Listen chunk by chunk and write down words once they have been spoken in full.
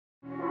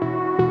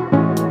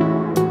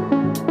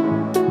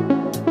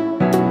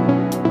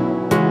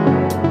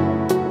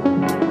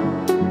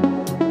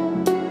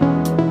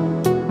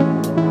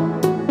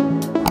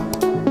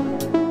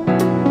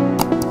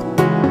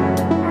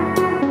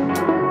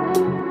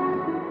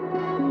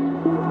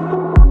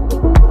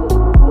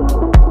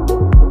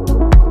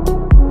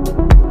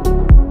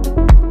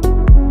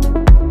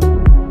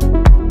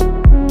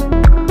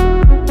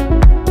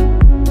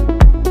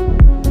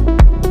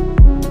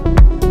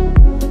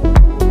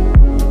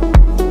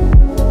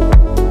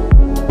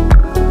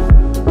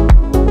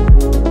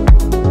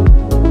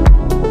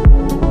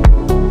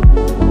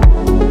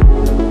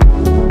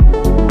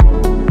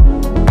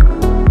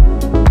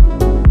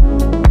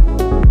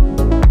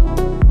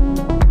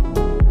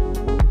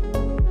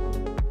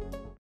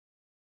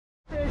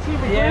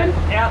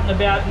something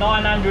about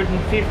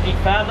 950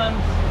 fathoms,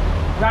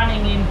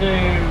 running into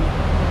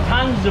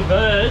tons of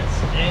birds,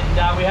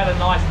 and we had a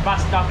nice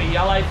bust up of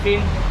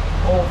yellowfin,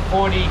 all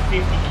 40,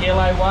 50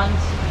 kilo ones.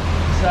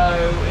 So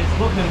it's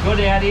looking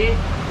good out here,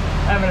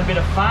 having a bit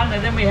of fun.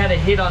 And then we had a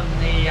hit on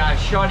the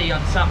shotty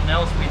on something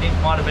else we think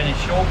might have been a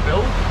short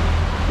bill,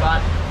 but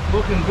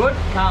looking good.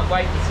 Can't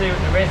wait to see what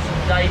the rest of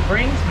the day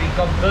brings. We've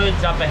got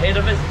birds up ahead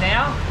of us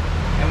now,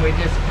 and we're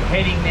just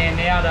heading there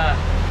now to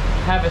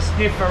have a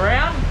sniff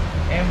around.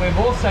 And we've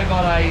also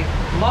got a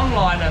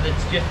longliner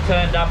that's just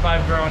turned up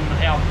over on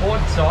our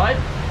port side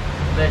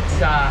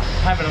that's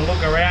having a look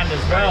around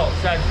as well.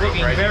 So it's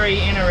looking very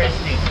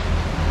interesting.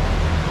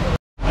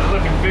 I'm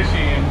looking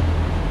fishy, and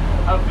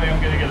hopefully I'm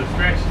going to get a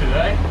stretch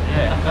today.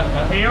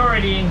 Yeah. He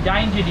already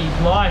endangered his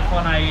life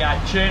on a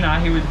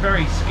tuna. He was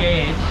very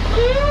scared.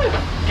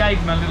 Gave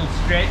him a little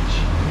stretch.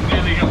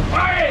 Nearly got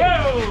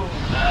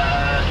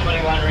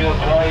 21 real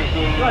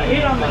crazy. Got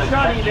hit on the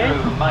shotty there.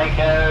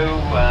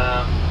 Mako,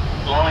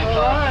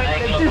 Alright,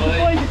 it's just the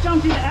boys have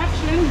jumped into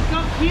action.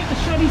 Got hit, the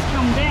shotty's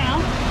come down.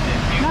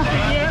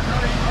 Nothing yet.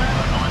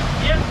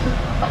 Yep.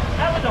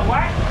 That was a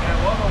whack.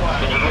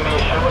 Can you give me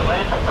a short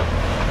lens?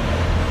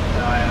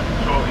 No, I am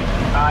shortly.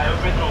 It was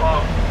a bit too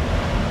low.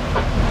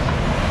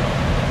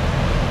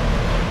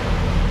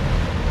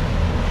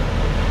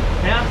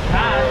 Bounce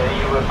hard. Yeah,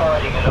 you were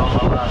fighting it on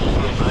the last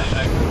skid,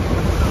 mate.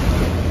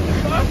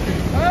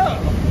 Oh.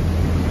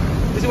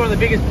 This is one of the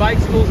biggest bait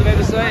schools I've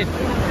ever seen.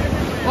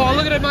 Oh,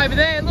 look at them over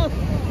there, look.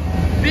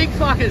 Big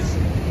fuckers.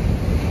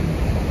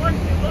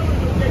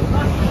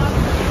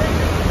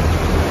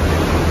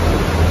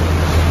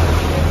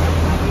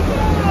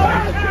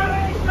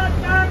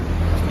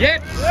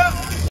 Yep.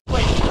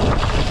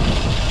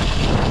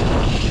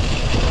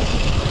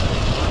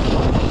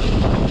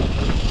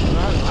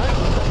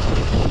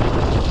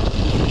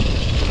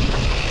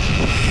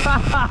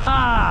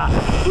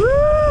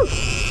 Woo!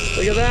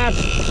 Look at that.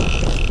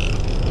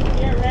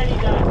 Get ready,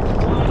 guys.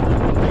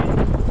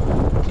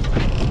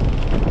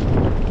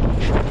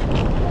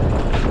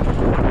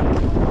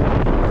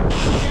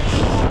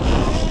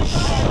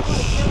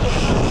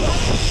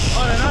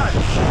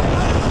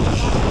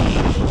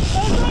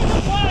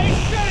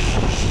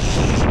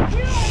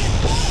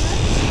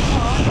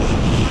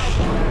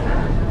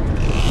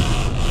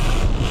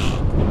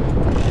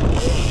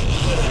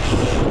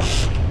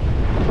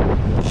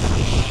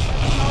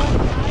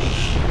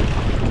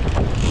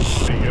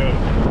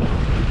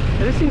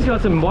 This thing's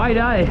got some weight,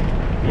 eh?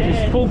 It's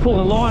just full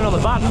pulling line on the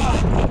button.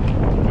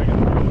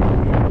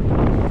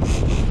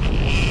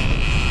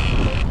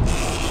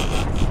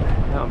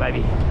 Oh,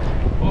 baby.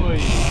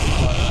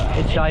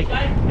 Head shake.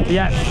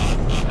 Yeah.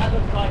 That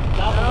looks like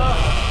double.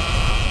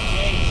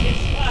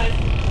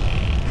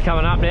 It's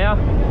coming up now.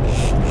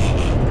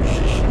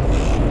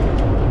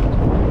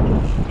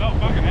 Not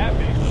fucking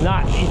happy. No,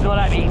 he's not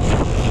happy.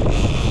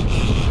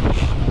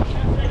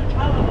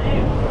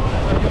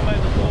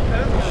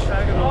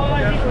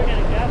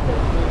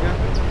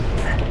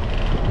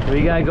 Here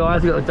we go,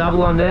 guys, we've got the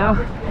double on now.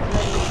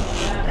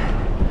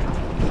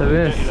 So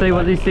we're going to see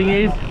what this thing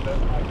is.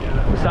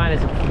 We're saying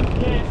it's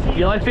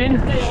yellowfin.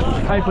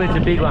 Hopefully it's a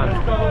big one.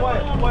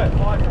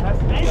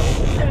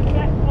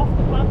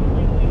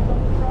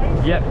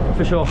 Yep,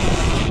 for sure.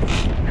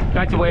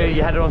 Back to where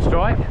you had it on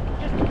strike.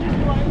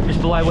 Just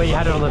below where you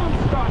had it on the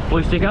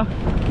blue sticker.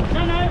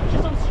 No,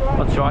 just on strike.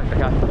 On strike,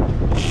 okay.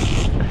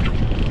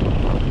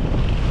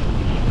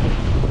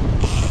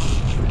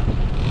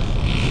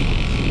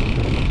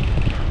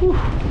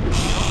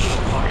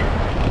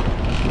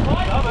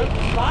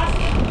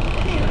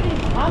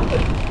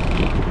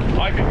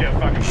 I could get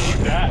fucking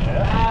spooked out,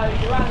 yeah?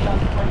 You run it on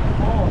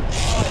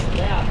 24.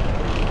 Down.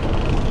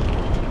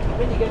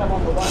 When you get them on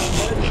the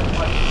 130,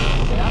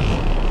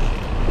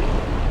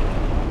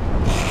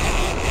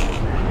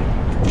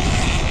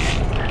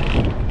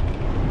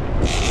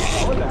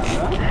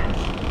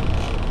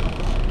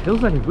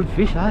 Feels like a good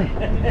fish, eh?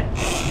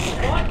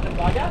 like the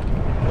bugger.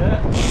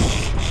 Yeah.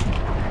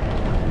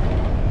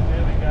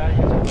 There we go,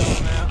 you can tell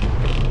them out.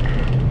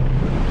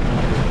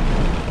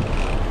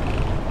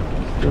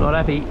 Still not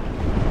happy.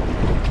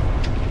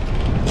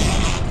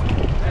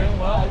 Doing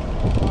well,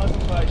 nice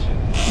and patient.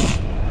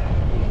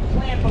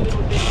 Clamp a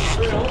little bit and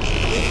drill,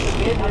 lift a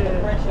bit under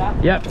pressure.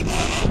 Yep.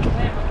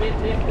 Clamp a bit,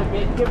 lift a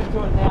bit, give it to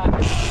it now, give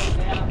it to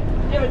it now.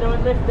 Give it to it,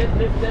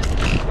 lift it,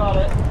 got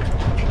it.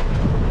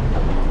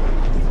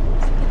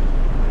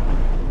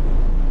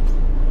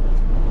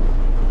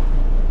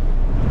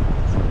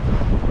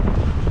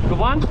 Good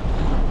one?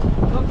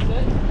 Looks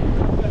it.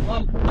 Good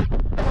one.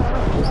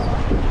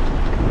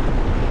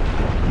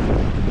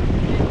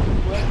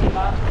 Working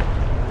up.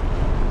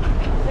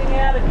 Sing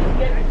out if you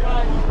get it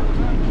right.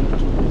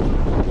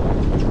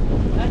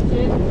 That's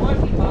it.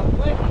 Working up,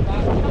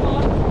 come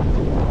on.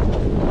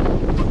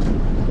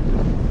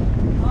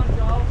 Come on,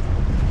 Joel.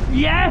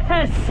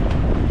 Yes!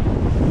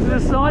 Look at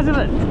the size of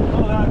it.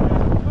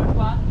 Good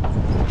one.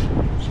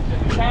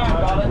 Karen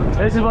got it.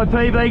 This is my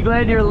PB,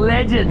 Glenn, you're a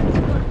legend.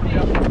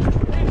 Good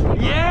fish.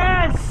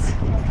 Yes!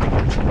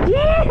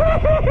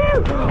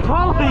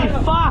 Holy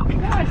fuck! Is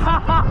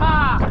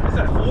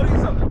that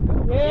 40 something?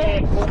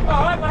 Yeah.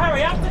 Alright, well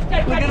hurry up. Let's go.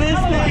 Look at this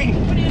thing!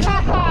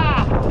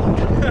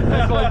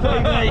 That's my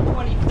TV.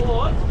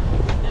 24.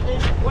 And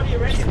then what do you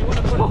reckon? You want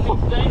to put a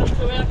 15 or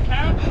 2 out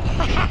carrot?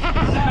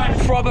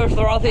 Proper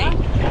frothy.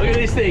 Look at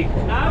this thing.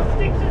 No,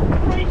 stick to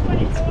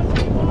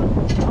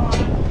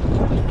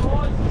 324.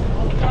 Alright,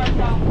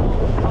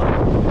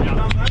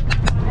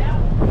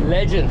 24.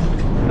 Legend.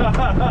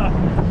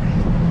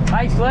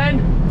 Thanks, Glenn.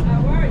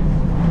 No worries.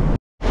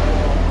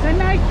 So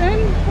Nathan,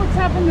 what's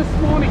happened this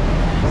morning?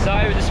 So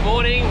this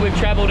morning we've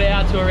travelled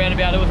out to around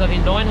about, it was I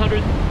think 900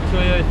 to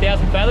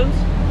 1,000 fathoms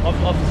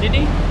off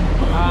Sydney.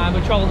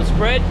 We're trolling the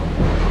spread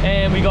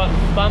and we got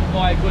bumped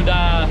by a good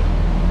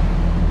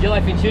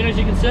yellowfin tuna, as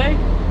you can see.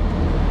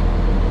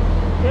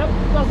 Yep,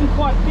 doesn't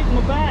quite fit in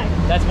the bag.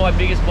 That's my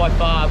biggest by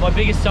far. My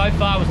biggest so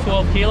far was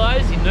 12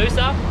 kilos in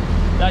Noosa.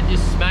 That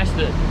just smashed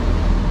it.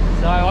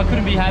 So I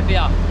couldn't be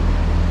happier.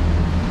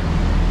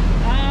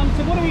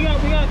 So what do we got?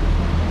 We got a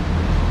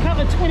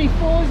couple of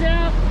 24s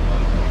out,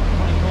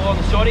 24 on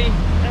the shotty.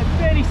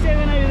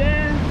 37 over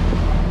there.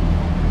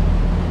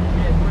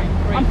 Yeah, three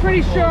I'm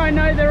pretty sure I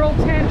know they're all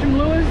tantrum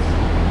lures.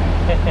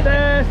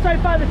 So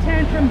far the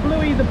tantrum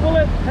bluey, the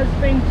bullet, has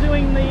been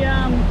doing the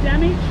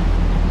damage.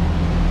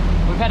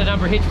 We've had a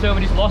number of hits too, and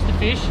we just lost a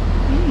fish.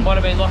 Might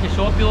have been like a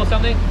short bill or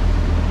something.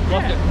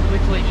 Lost it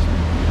literally just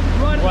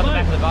Right at the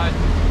back of the boat.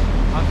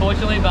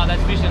 Unfortunately, but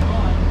that's fishing.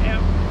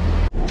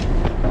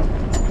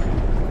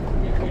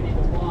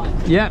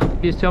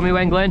 Yep, just tell me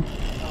when, Glenn. One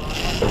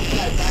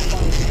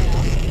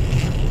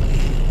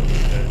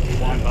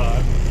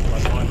hard.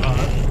 One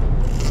hard.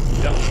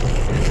 Yep.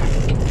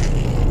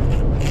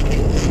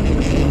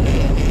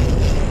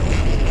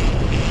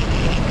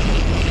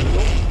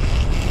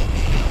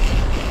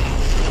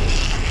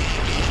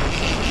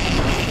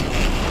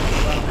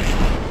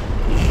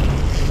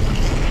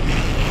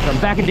 I'm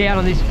backing down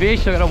on this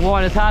fish, so I've got to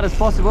wind as hard as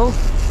possible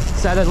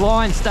so the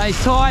line stays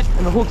tight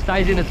and the hook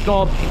stays in its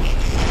gob.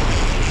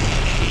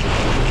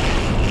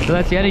 So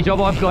that's the only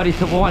job I've got, is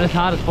to wind as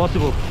hard as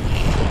possible.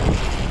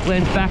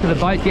 Glenn's back of the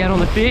boat down on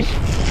the fish.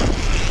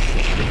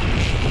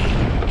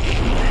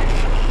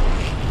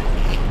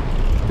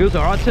 Feels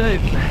alright too.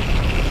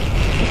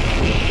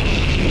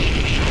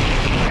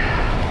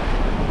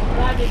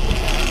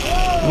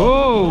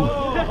 Whoa!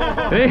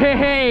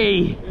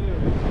 Hey!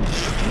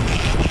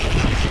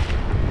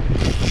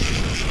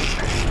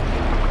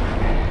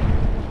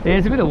 Yeah,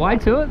 there's a bit of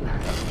weight to it.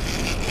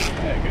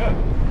 Yeah, good.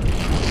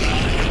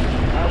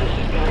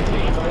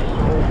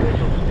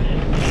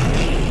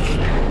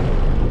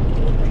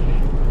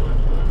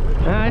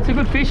 It's a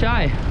good fish,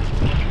 eh?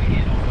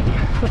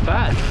 Not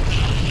bad.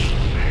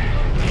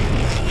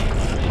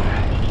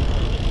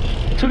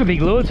 Took a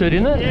big lure too,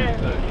 didn't it? Yeah.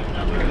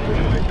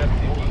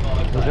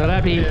 Was not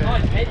happy.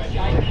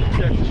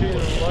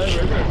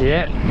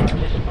 Yeah.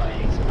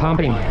 It's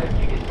pumping.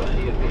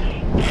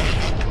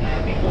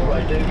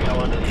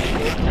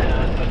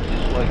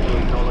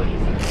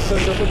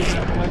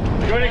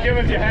 You want to give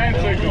us your hand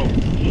signal?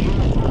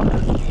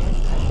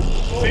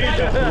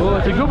 Oh,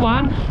 it's a good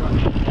one.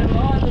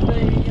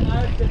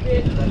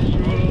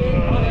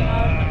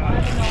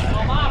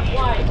 I'm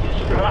halfway.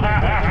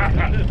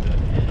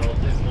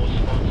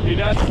 You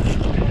know?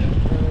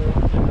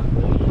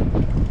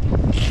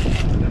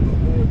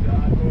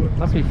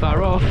 Must be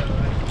far off.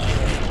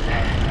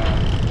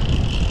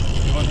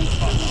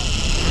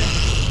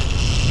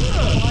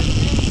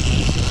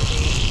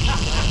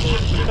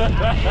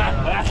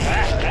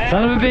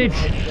 Son of a bitch.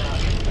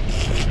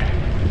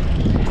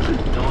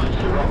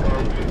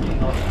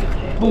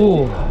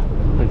 Oh,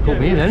 they caught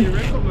me in then.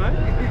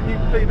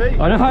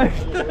 I know.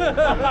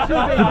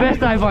 The best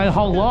day of my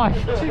whole life.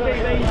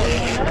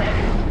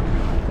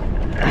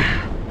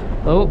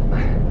 Oh.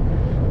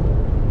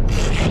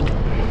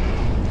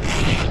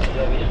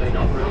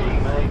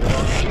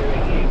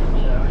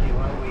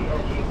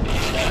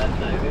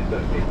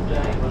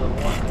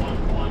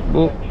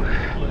 Oh.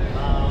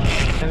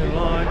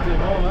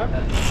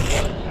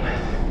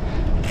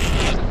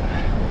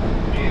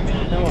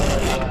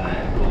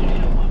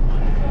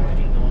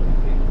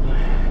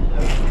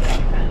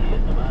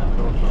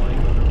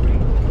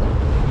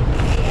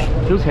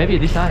 Feels heavier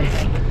this day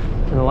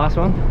than the last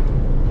one.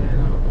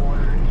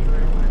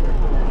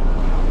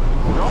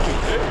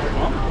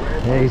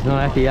 Yeah, he's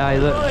not happy, eh?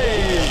 Look.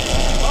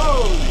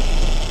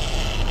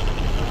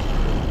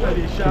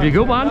 Could be a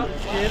good one.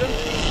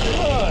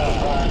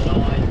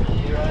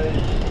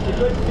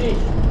 Good fish.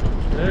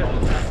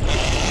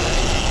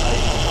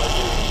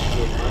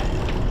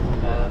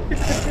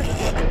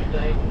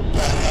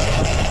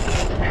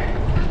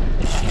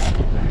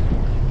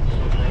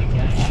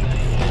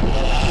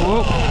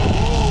 Whoa.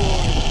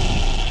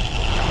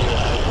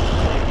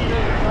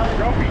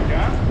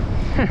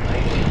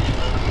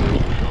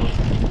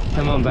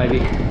 Come on, baby.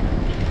 I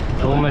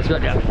almost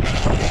got you.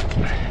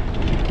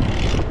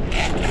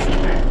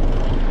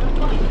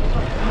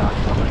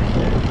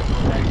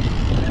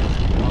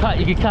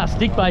 You could cast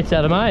stick baits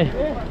out of them, eh?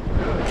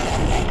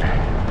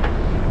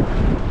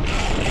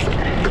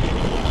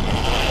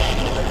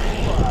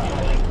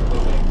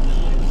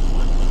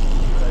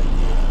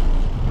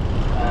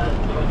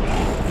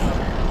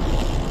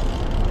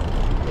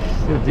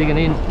 digging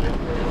in.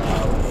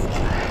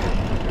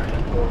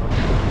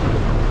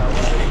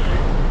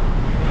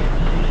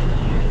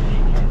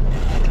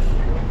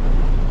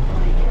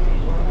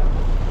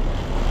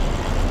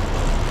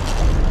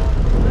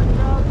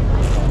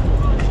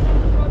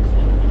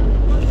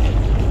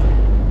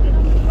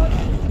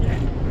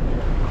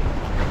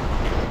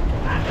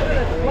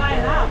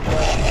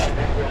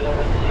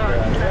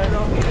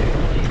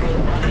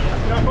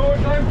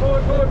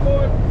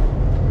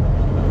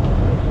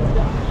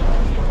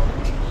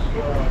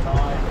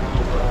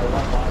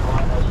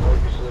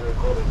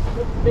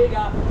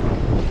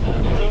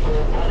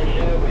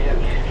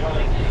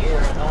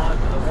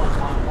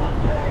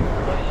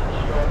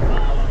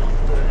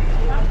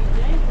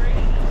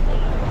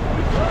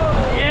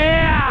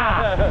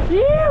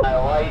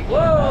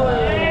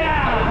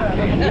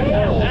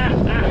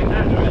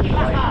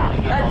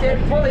 That's it,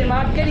 pull him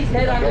up, get his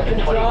head under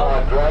control.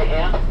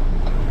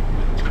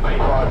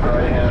 25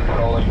 Greyhound,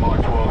 calling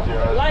Mike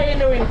 12-0. Lay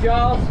into him,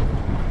 Giles.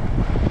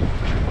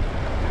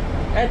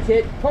 That's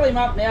it, pull him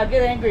up now,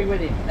 get angry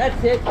with him.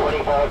 That's it.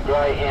 25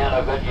 Greyhound,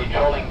 I've got you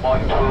trolling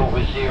Mike 12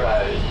 with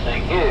zeros.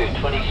 Thank you.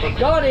 26.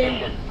 Got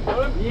him.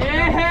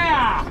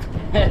 Yeah!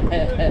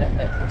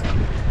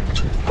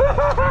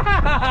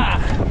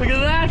 Look at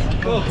that!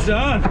 Well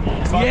done.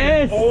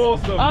 Yes!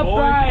 Awesome,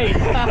 Upgrade!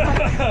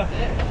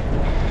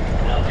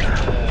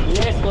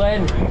 Yes,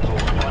 Glenn.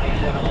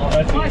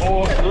 That's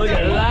awesome. Look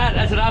at that,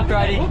 that's an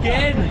upgrade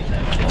again.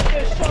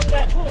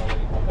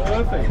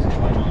 Perfect.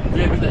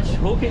 Yeah, but that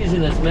hook is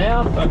in its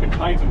mouth. Fucking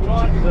paint them. Look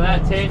at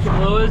that,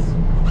 tantrum lures.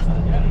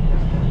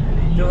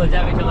 Doing the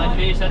damage on that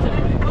fish, that's a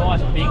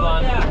nice big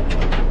one.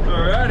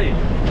 Alrighty.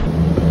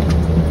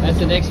 That's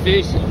the next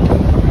fish.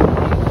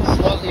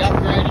 Slightly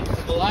upgraded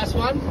from the last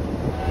one.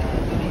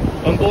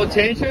 On board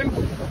tantrum.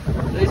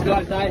 These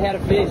guys know how to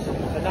fish.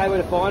 They know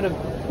where to find them.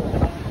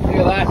 Look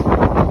at that.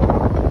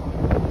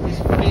 This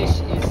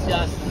fish is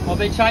just... I've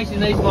been chasing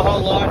these my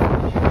whole life.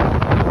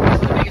 This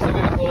is the biggest I've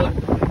ever caught.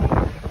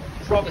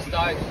 Proper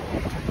stoked.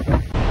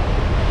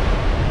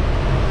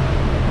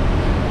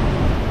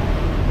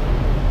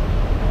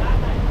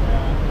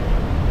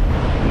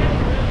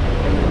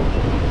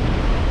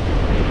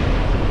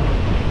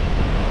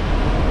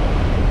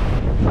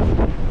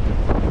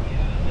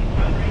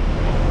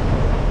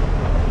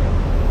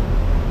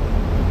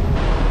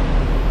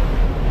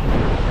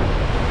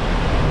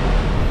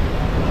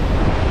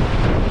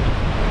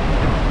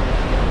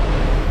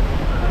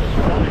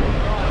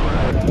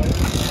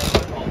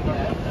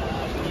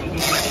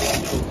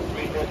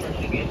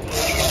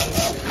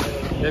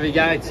 There we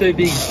go, 2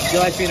 big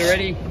yellowfin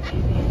already.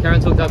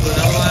 Karen's hooked up with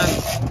another one.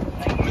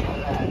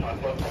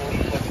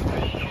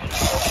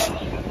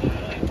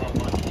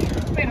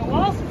 It's been a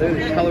while. Look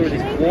at the colour of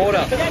this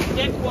water. There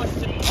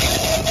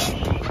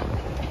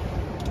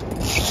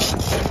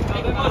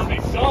must be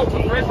salt.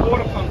 The fresh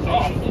water comes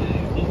off.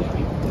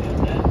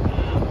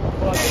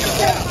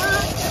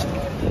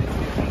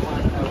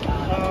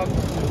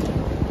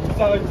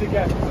 So to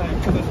get the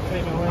same for this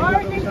team away.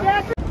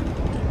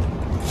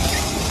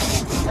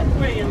 That's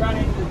where you run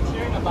into the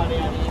tuna buddy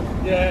out here.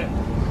 Yeah.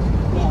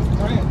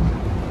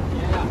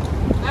 Yeah.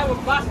 They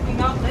were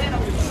busting up then, it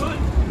was good.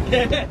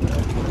 Yeah.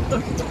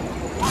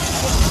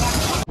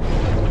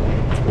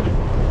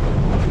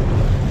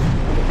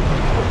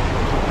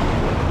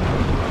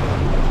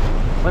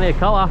 Plenty of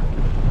colour.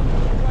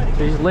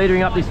 So he's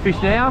leadering up this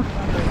fish now.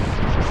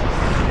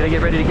 Gonna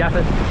get ready to gaff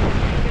it.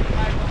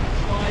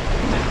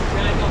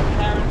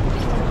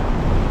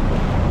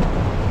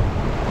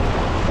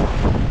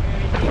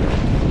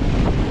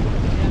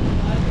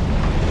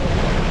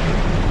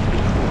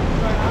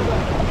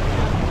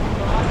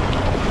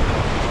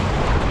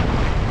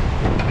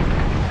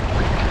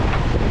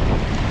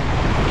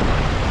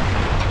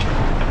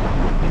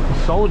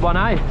 Solid one,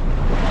 eh?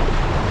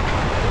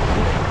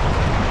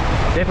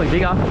 Definitely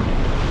bigger.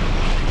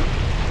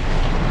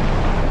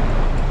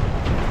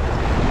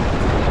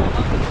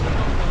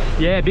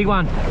 Yeah, big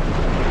one.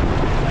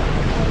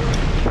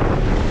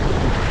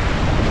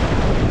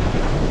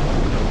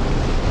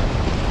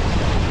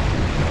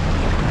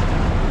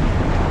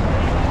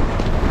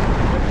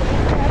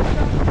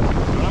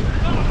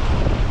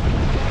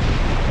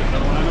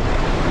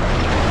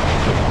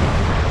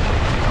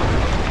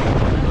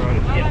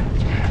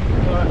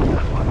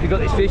 You got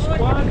this fish?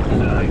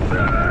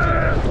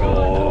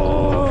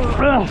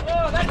 Oh,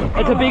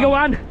 that's a bigger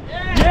one.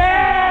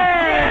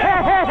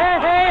 Yeah!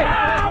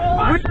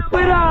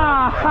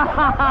 Winner!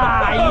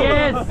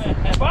 Yes!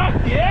 Fuck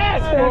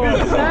yes!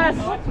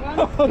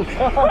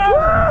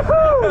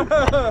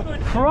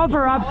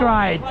 Proper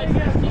upgrade.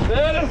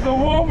 That is the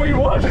one we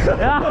want.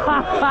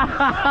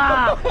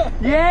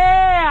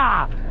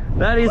 Yeah!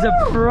 That is a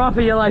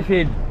proper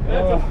yellowfin.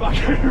 That's a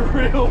fucking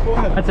real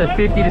one. That's a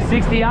 50 to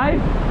 60, eh?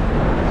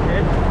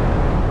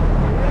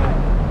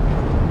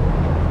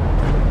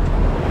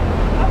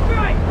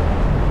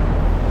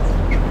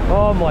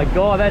 Oh my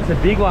god, that's a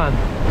big one.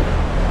 Put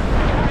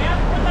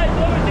those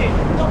lures in.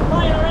 Stop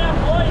playing around,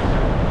 boys.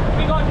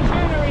 We got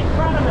tuna in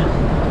front of us.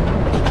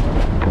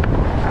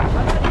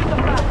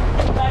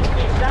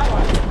 That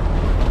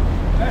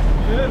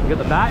You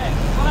got the back?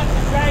 We'll have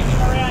to drag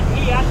him around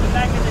here at the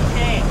back of the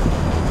tent.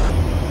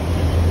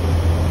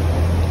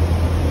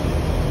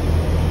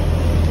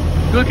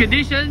 Good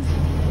conditions.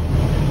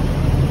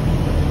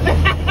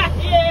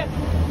 Yeah,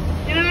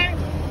 you know,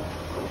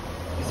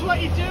 it's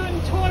what you do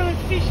in tournament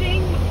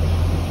fishing.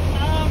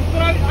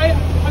 But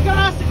I got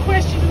asked a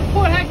question to the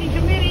Port Hacking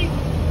committee.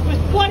 It was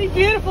bloody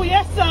beautiful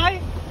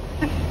yesterday.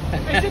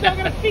 They said they were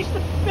going to fish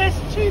the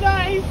best 2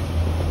 days,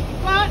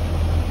 but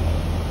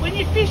when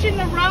you fish in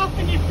the rough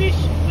and you fish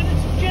when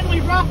it's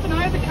generally rough and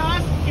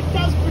overcast, it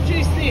does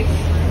produce this.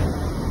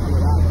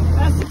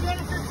 That's the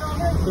benefits of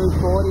it.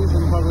 240s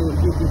and probably a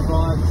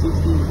 55,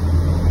 60.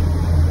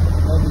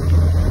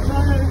 So,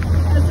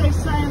 as they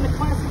say in the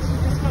classics, you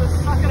just got to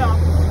suck it up.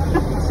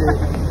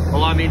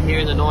 Well, I'm in here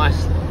in the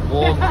nice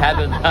warm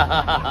cabin.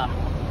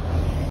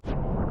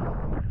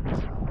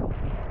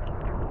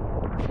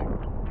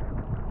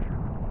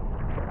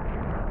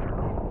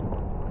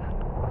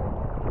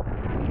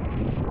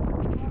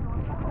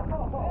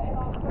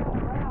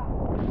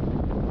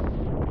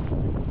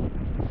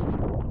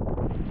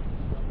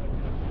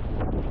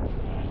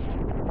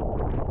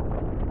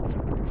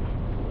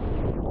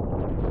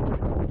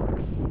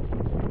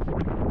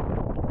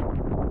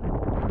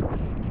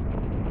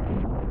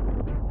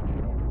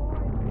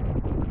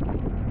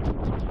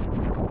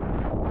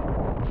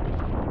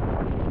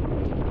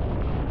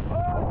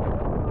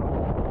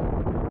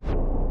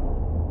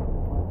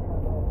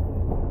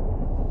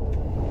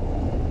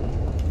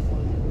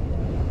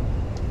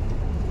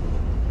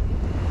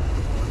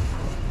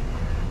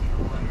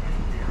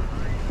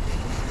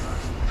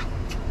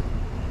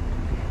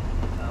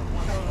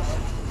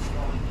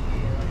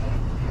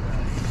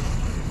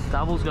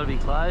 Double's got to be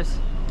close.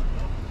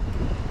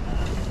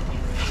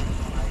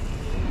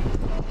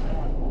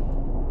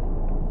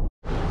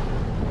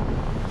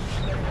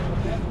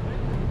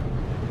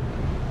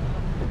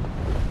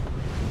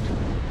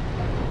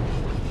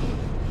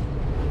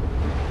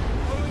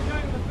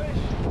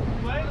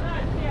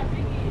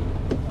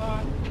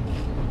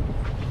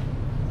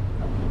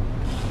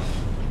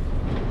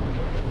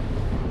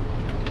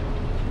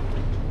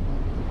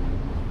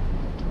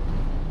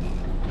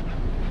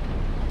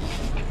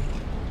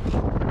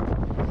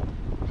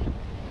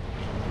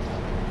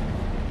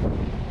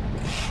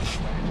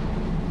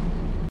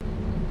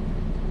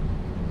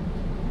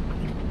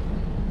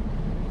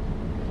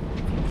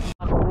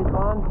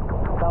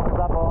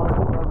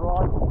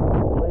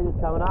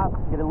 Coming up,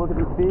 get a look at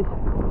this fish. It's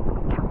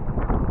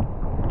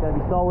going to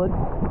be solid.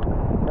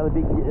 Another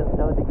big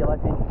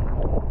yellowfin.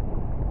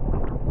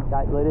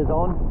 Okay, leaders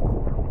on.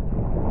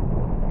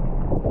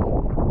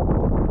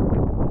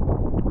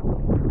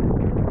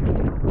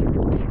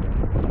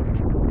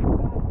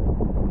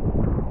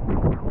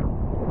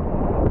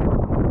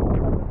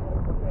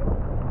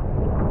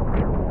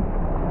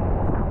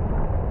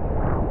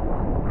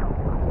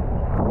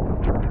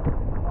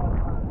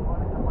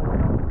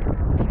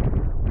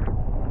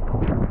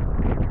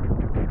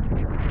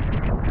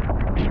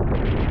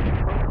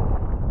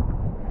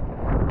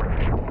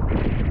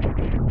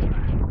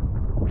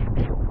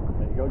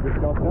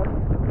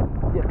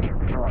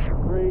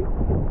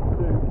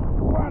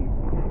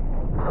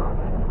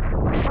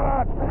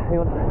 Hang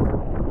on.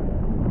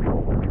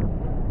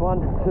 1,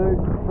 2,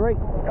 3,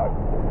 go.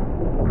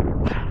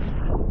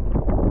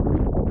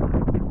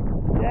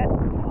 Yes.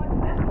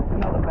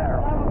 Another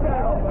barrel.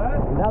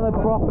 Another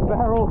proper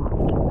barrel.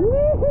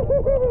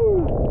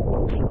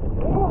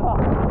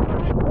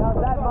 How's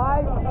that,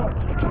 mate?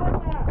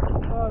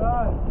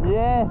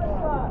 Yes.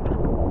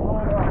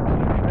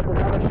 That's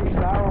another big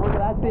barrel. Look at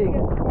that thing.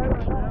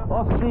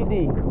 Off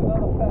Sydney.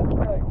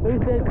 Who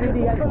says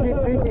Sydney has shit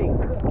fishing?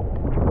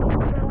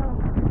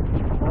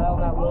 Nail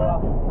that lure.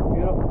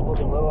 Beautiful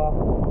looking lure.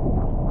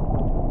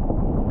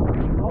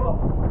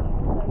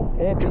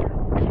 Epic.